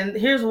 and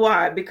here's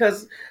why.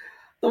 Because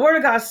the word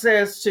of God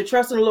says to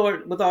trust in the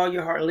Lord with all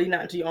your heart and lean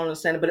not into your own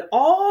understanding, but in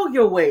all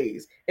your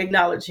ways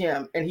acknowledge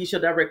him and he shall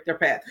direct their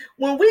path.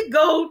 When we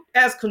go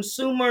as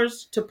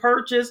consumers to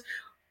purchase,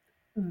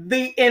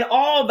 the in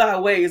all thy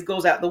ways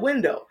goes out the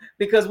window,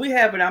 because we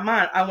have in our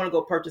mind, I want to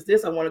go purchase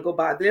this, I want to go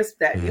buy this,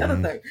 that, and the other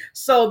Mm-hmm. thing.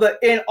 So the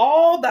in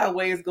all thy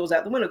ways goes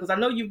out the window, because I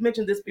know you've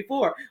mentioned this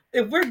before.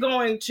 If we're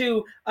going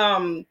to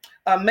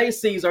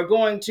Macy's or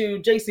going to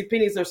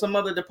JCPenney's or some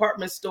other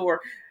department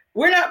store,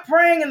 we're not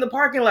praying in the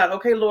parking lot,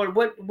 okay, Lord,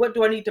 what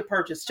do I need to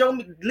purchase? Show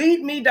me, lead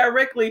me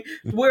directly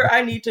where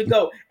I need to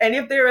go. And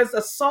if there is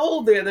a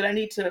soul there that I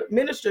need to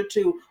minister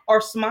to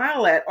or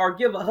smile at or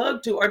give a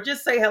hug to or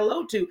just say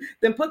hello to,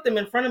 then put them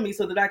in front of me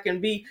so that I can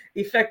be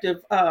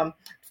effective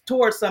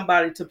towards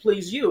somebody to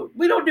please you.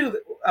 We don't do that.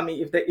 I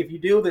mean, if you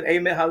do, then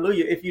amen,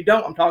 hallelujah. If you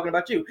don't, I'm talking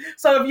about you.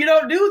 So if you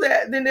don't do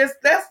that, then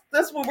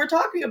that's what we're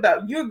talking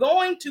about. You're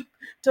going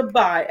to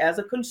buy as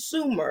a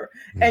consumer,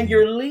 and Mm-hmm.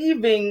 you're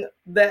leaving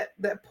that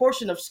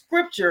portion of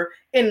scripture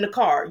in the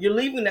car. You're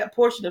leaving that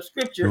portion of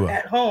scripture You are.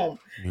 at home.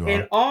 You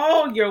In are.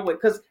 all your ways,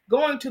 because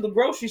going to the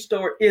grocery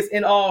store is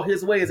in all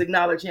his ways,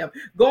 acknowledge him.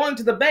 Going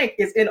to the bank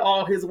is in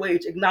all his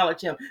ways, acknowledge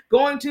him.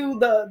 Going to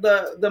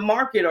the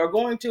market or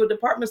going to a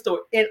department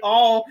store, in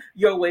all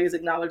your ways,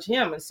 acknowledge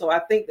him. And so I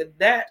think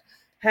that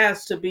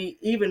has to be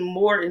even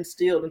more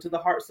instilled into the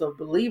hearts of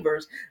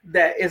believers,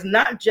 that is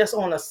not just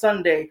on a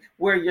Sunday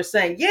where you're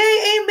saying, yay,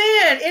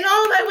 amen, in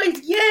all thy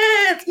ways,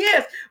 yes,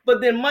 yes. But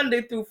then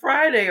Monday through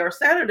Friday or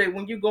Saturday,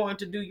 when you're going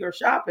to do your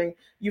shopping,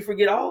 you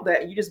forget all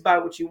that and you just buy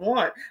what you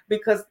want,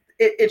 because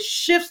it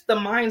shifts the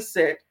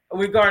mindset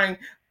regarding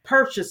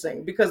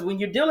purchasing. Because when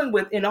you're dealing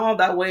with in all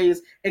thy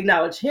ways,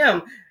 acknowledge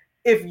him.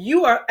 If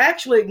you are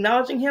actually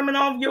acknowledging him in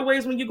all of your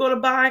ways when you go to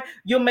buy,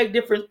 you'll make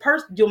different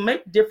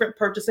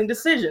purchasing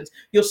decisions.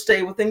 You'll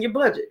stay within your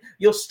budget.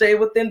 You'll stay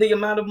within the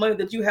amount of money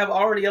that you have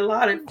already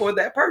allotted for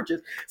that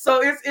purchase.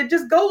 So it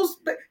just goes.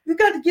 You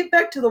got to get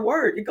back to the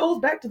word. It goes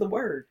back to the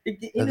word.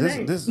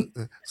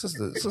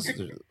 Sister,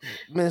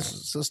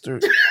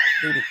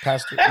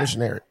 pastor,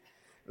 missionary,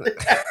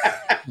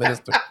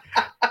 minister,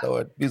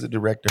 Lord, music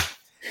director.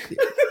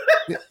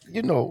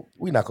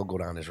 We're not gonna go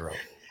down this road.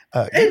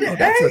 That's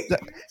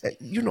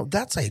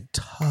a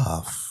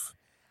tough,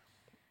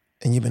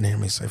 and you've been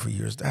hearing me say for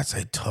years, that's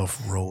a tough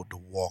road to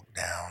walk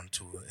down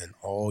to, in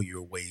all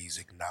your ways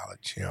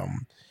acknowledge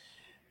him.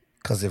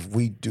 Because if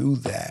we do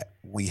that,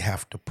 we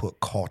have to put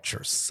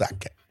culture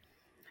second.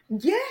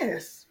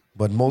 Yes.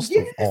 But most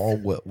of all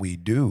what we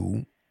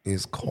do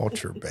is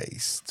culture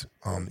based,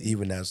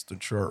 even as the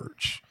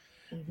church.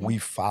 Mm-hmm. We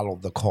follow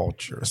the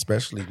culture,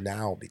 especially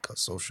now because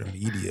social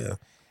media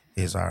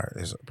is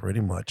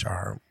pretty much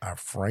our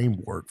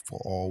framework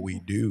for all we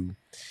do.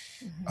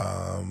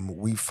 Mm-hmm.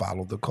 We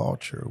follow the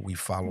culture. We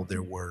follow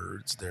their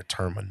words, their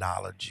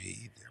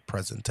terminology, their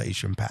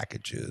presentation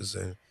packages,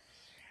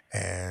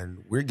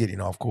 and we're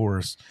getting off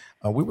course.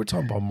 We were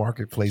talking about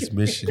marketplace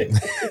mission.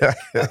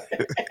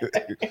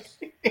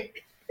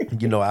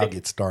 I'll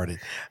get started.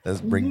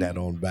 Let's bring that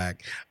on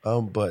back.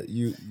 But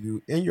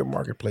you in your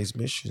marketplace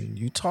mission,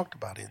 you talked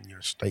about in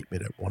your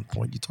statement at one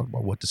point, you talked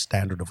about what the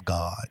standard of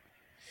God.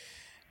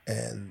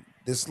 And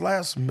this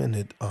last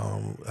minute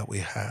that we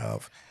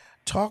have,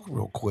 talk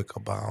real quick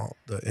about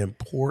the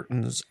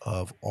importance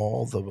of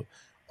all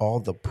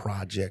the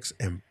projects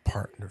and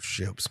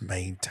partnerships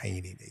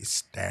maintaining a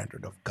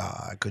standard of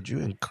God. Could you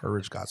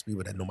encourage God's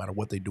people that no matter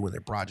what they do in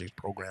their projects,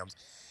 programs,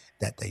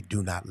 that they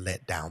do not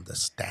let down the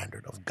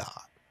standard of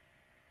God?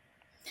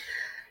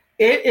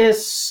 It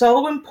is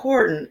so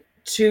important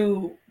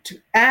to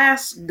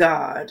ask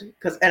God,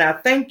 and I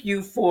thank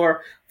you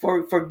for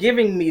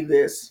giving me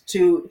this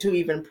to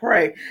even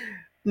pray.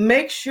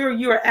 Make sure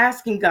you are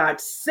asking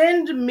God,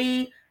 send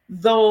me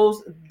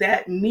those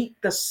that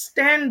meet the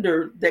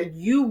standard that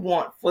you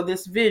want for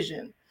this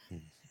vision.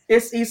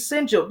 It's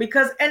essential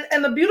because,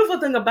 and the beautiful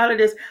thing about it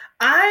is,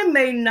 I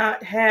may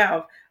not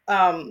have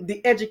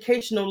the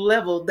educational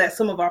level that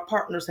some of our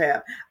partners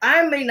have.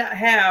 I may not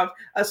have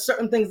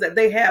certain things that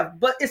they have,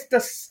 but it's the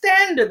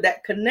standard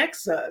that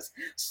connects us.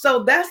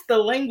 So that's the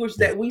language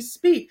that we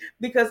speak,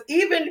 because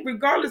even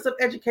regardless of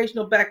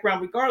educational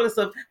background, regardless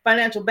of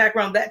financial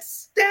background, that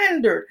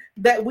standard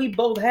that we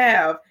both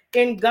have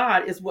in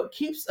God is what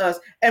keeps us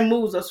and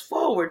moves us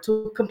forward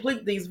to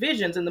complete these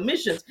visions and the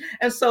missions.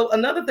 And so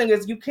another thing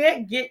is, you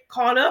can't get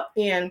caught up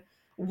in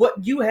what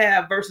you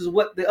have versus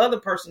what the other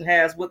person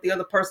has, what the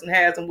other person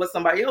has, and what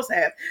somebody else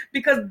has,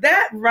 because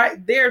that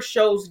right there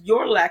shows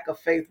your lack of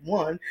faith.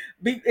 One,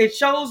 it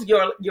shows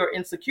your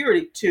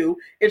insecurity. Two,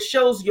 it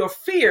shows your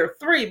fear.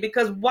 Three,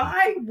 because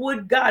why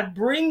would God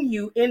bring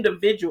you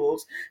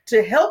individuals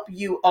to help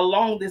you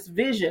along this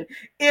vision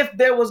if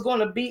there was going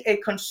to be a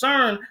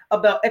concern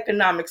about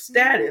economic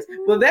status?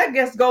 Well, that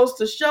goes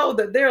to show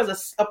that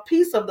there's a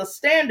piece of the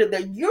standard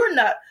that you're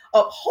not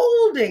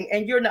upholding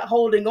and you're not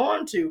holding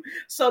on to.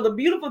 So the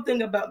beautiful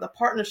thing about the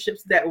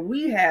partnerships that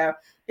we have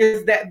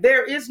is that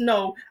there is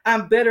no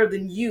I'm better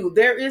than you.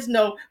 There is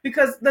no,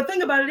 because the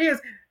thing about it is,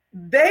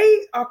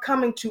 they are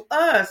coming to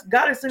us.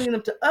 God is sending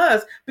them to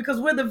us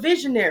because we're the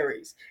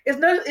visionaries.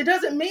 It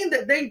doesn't mean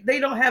that they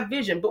don't have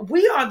vision, but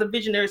we are the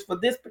visionaries for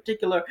this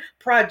particular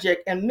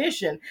project and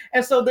mission.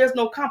 And so there's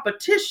no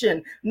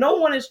competition. No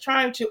one is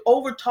trying to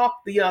overtalk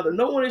the other.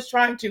 No one is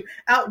trying to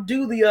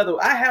outdo the other.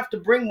 I have to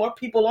bring more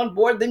people on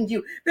board than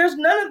you. There's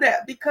none of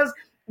that, because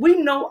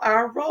we know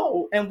our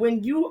role. And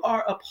when you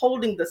are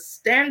upholding the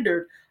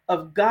standard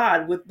of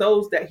God with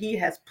those that he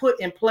has put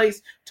in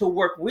place to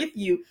work with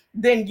you,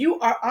 then you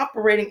are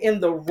operating in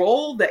the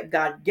role that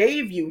God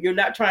gave you. You're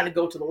not trying to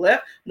go to the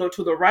left nor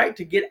to the right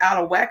to get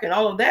out of whack and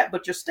all of that,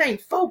 but you're staying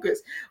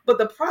focused. But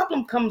the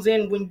problem comes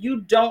in when you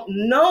don't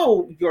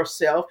know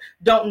yourself,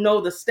 don't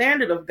know the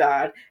standard of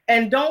God,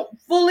 and don't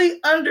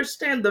fully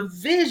understand the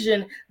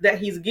vision that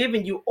he's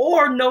given you,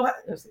 or know how,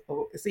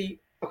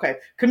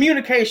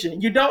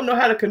 communication. You don't know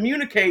how to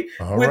communicate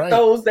with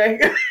those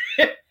that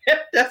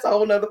that's a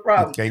whole nother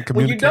problem. You can't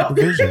communicate the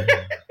vision.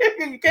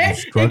 You can't.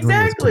 Struggling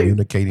with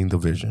communicating the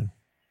vision.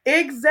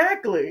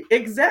 Exactly.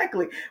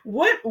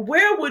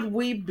 Where would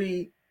we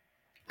be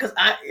Because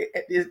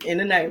in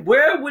the name,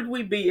 where would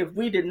we be if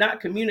we did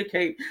not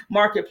communicate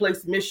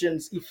marketplace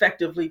missions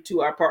effectively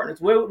to our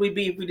partners? Where would we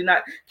be if we did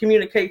not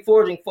communicate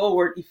forging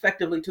forward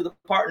effectively to the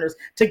partners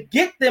to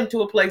get them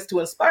to a place to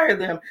inspire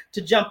them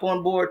to jump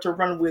on board, to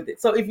run with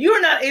it? So if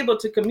you're not able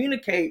to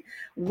communicate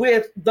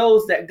with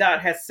those that God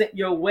has sent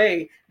your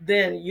way,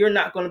 then you're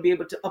not going to be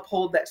able to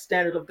uphold that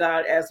standard of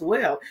God as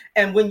well.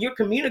 And when you're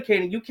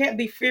communicating, you can't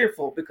be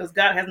fearful, because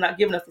God has not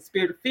given us the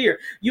spirit of fear.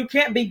 You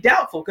can't be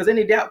doubtful, because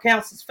any doubt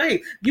counts as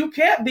faith. You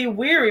can't be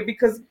weary,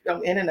 because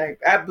in the name,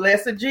 I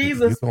blessed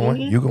Jesus.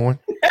 You going?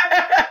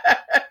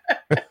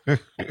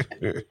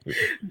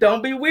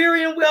 Don't be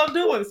weary in well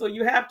doing. So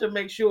you have to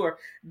make sure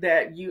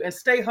that and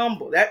stay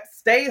humble.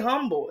 Stay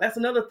humble. That's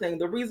another thing.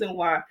 The reason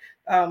why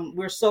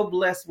we're so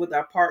blessed with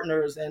our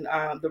partners and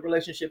the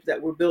relationships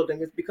that we're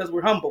building is because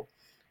we're humble.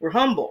 We're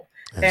humble,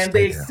 and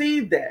they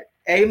see that.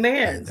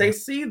 Amen. They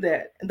see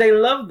that, and they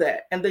love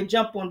that, and they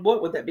jump on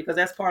board with that, because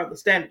that's part of the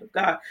standard of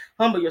God.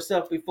 Humble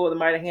yourself before the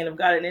mighty hand of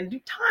God, and in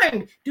due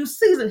time, due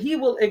season, he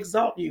will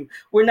exalt you.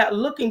 We're not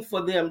looking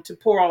for them to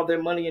pour all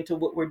their money into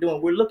what we're doing.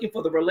 We're looking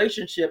for the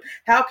relationship.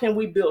 How can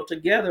we build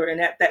together?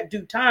 And at that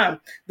due time,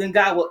 then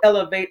God will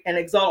elevate and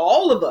exalt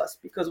all of us,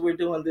 because we're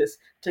doing this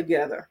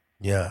together.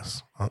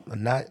 Yes.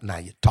 Now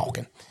you're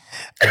talking.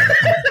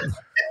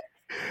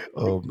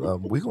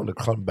 We're going to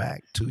come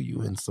back to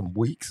you in some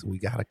weeks. We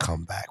got to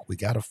come back. We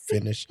got to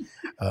finish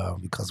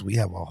because we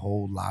have a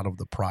whole lot of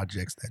the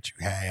projects that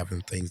you have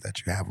and things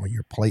that you have on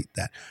your plate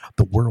that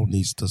the world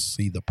needs to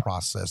see the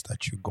process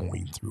that you're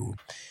going through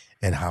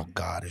and how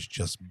God is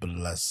just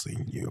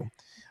blessing you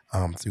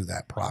through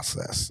that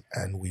process.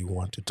 And we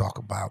want to talk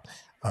about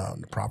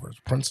the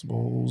Proverbs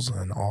principles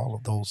and all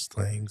of those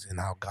things, and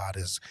how God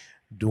is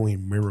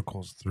doing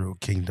miracles through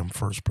Kingdom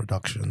First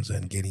Productions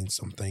and getting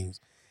some things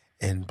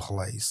in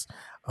place.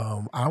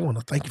 I want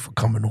to thank you for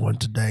coming on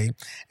today.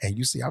 And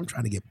you see, I'm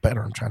trying to get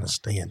better. I'm trying to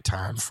stay in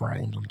time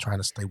frames. I'm trying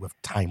to stay with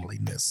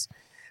timeliness.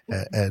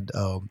 And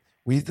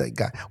we thank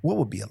God. What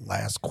would be a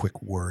last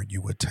quick word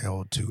you would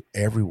tell to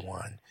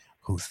everyone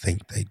who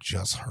think they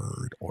just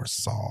heard or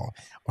saw,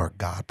 or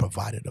God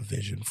provided a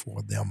vision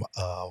for them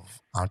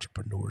of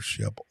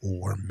entrepreneurship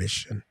or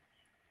mission?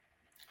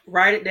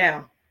 Write it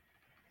down.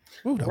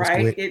 Ooh, that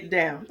Write was quick. it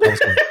down. That was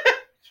quick.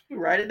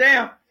 Write it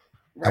down.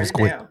 That was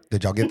quick.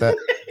 Did y'all get that?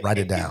 Write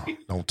it down.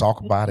 Don't talk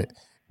about it.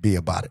 Be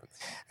about it.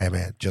 Hey,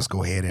 man, just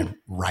go ahead and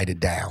write it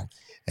down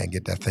and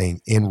get that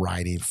thing in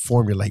writing.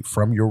 Formulate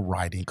from your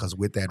writing, because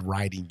with that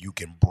writing, you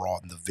can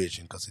broaden the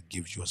vision, because it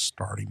gives you a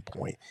starting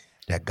point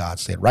that God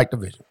said, write the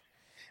vision.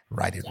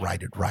 Write it,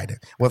 write it, write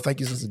it. Well, thank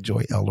you, Sister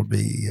Joy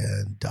Ellerbe,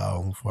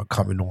 and for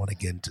coming on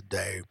again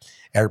today.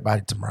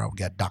 Everybody, tomorrow we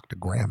got Dr.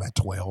 Graham at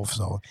 12,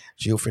 so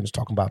she'll finish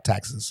talking about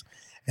taxes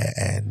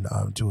and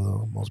two of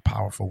the most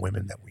powerful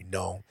women that we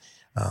know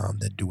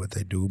that do what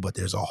they do. But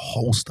there's a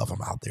host of them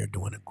out there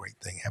doing a great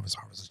thing. Heaven's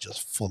Harvest is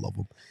just full of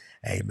them.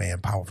 Amen.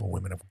 Powerful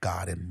women of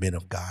God and men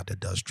of God that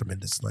does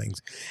tremendous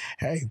things.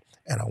 Hey,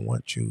 and I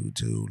want you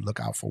to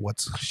look out for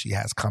what she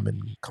has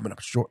coming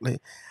up shortly.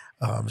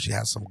 She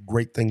has some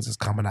great things that's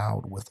coming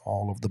out with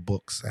all of the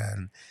books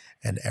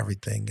and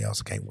everything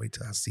else. I can't wait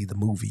till I see the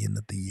movie in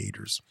the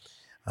theaters.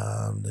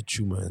 The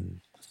Chuma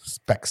and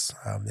Specs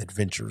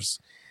adventures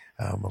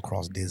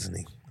across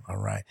Disney. All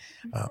right.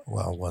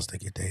 Well, once they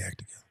get their act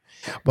together.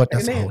 But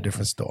that's a whole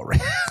different story.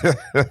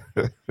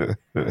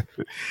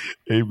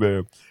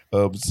 Amen.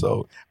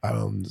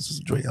 This is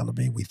Joy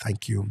Ellerbe. We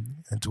thank you.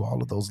 And to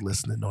all of those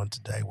listening on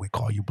today, we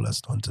call you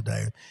blessed on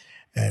today.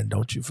 And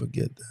don't you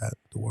forget that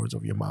the words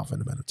of your mouth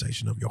and the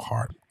meditation of your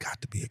heart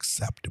got to be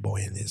acceptable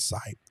in his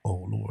sight,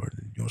 oh Lord,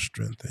 and your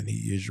strength, and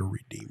he is your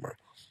redeemer.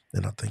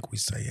 And I think we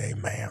say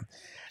amen.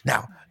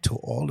 Now, to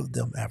all of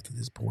them after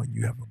this point,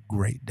 you have a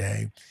great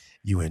day.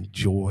 You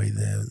enjoy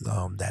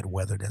that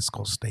weather that's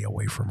going to stay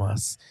away from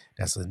us.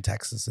 That's in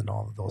Texas and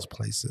all of those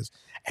places.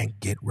 And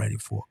get ready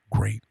for a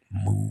great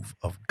move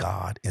of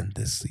God in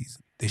this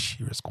season. This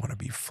year is going to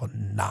be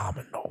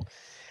phenomenal.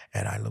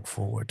 And I look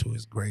forward to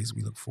his grace.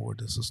 We look forward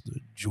to Sister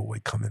Joy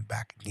coming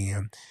back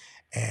again.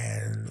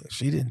 And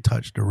she didn't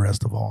touch the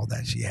rest of all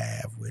that she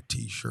have with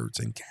T-shirts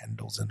and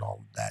candles and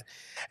all of that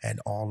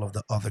and all of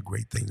the other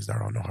great things that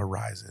are on the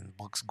horizon.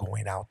 Books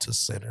going out to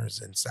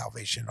centers and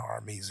Salvation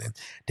Armies and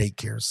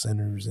daycare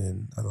centers.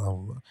 And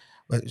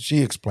but she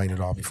explained it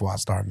all before I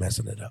start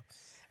messing it up.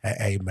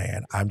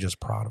 Amen. I'm just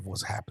proud of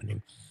what's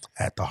happening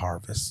at the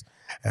harvest,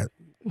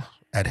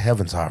 at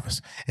Heaven's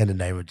Harvest, in the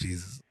name of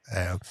Jesus.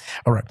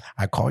 All right.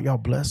 I call y'all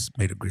blessed.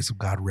 May the grace of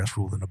God rest,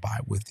 rule, and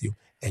abide with you.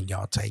 And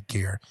y'all take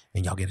care.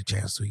 And y'all get a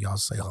chance to y'all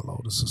say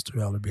hello to Sister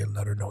Ellerbe and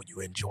let her know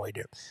you enjoyed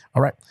it.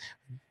 All right.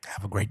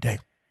 Have a great day.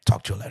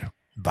 Talk to you later.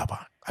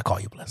 Bye-bye. I call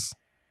you blessed.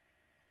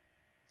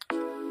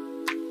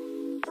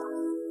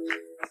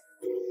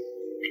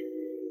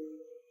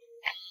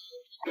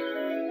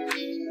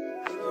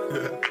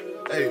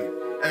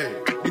 Hey,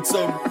 he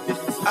told me,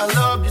 I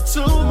love you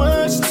too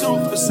much to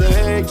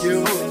forsake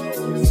you.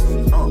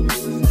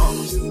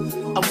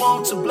 I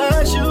want to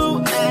bless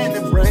you and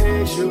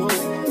embrace you.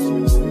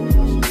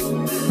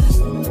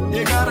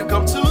 You gotta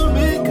come to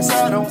me.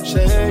 I don't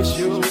chase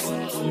you.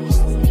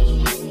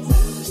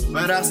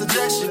 But I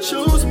suggest you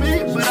choose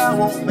me, but I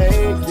won't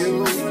make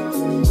you.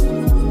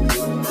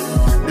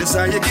 This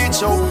how you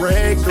get your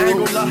breakthrough.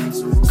 Ain't gon'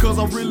 lie, cause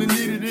I really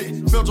needed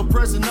it. Felt your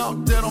presence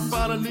out that I'm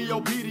finally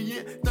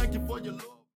obedient. Thank you for your love.